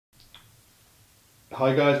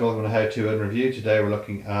Hi guys, welcome to How To and Review. Today we're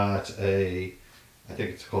looking at I think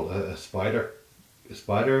it's called a spider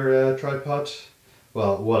tripod.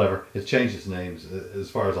 Well, whatever. It's changed its names as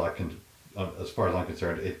far as I'm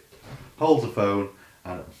concerned. It holds a phone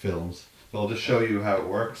and it films. So I'll just show you how it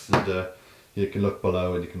works, and you can look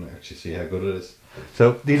below and you can actually see how good it is.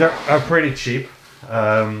 So these are pretty cheap.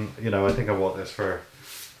 I think I bought this for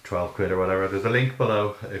 12 quid or whatever. There's a link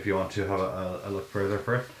below if you want to have a look further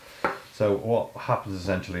for it. So what happens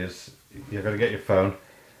essentially is you're going to get your phone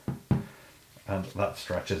and that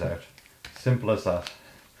stretches out. Simple as that.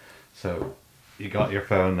 So you got your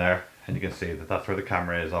phone there and you can see that that's where the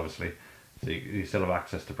camera is, obviously. So you still have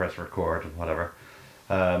access to press record and whatever.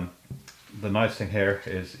 The nice thing here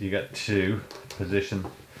is you get to position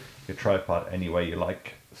your tripod any way you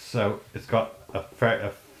like. So it's got a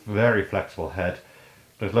very flexible head.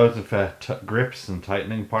 There's loads of grips and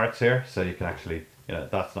tightening parts here, so you can actually,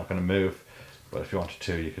 that's not going to move, but if you wanted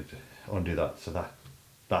to, you could undo that so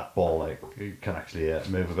that ball you can actually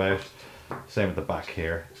move about. Same with the back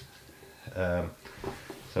here.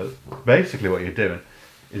 So basically what you're doing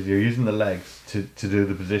is you're using the legs to do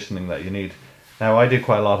the positioning that you need. Now I do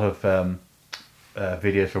quite a lot of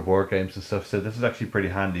videos for board games and stuff, so this is actually pretty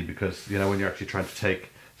handy because when you're actually trying to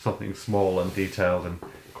take something small and detailed and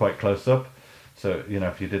quite close up. So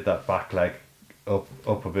if you did that back leg up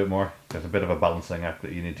a bit more, there's a bit of a balancing act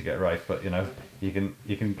that you need to get right, but you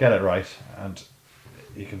can get it right, and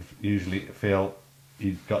you can usually feel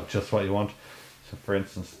you've got just what you want. So for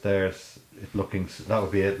instance, that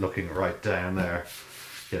would be it looking right down there,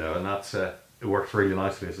 and that's it works really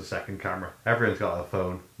nicely as a second camera. Everyone's got a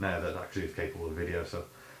phone now that actually is capable of video, so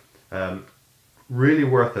really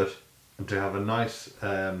worth it. And to have a nice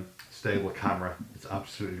stable camera, it's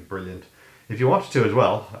absolutely brilliant. If you wanted to as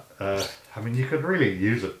well, you could really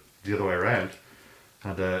use it the other way around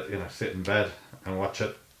and sit in bed and watch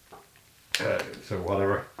it. So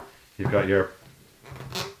whatever, you've got your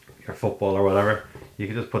football or whatever, you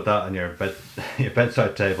can just put that on your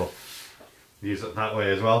bedside table. Use it that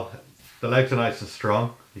way as well. The legs are nice and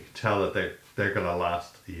strong. You can tell that they're gonna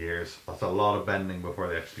last years. That's a lot of bending before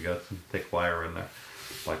they actually get some thick wire in there.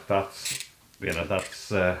 Like that's got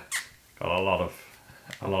a lot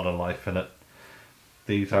of life in it.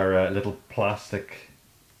 These are little plastic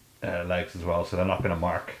legs as well, so they're not going to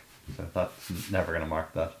mark. So that's never going to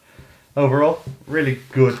mark that. Overall, really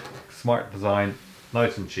good, smart design,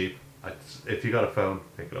 nice and cheap. If you got a phone,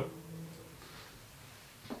 pick it up.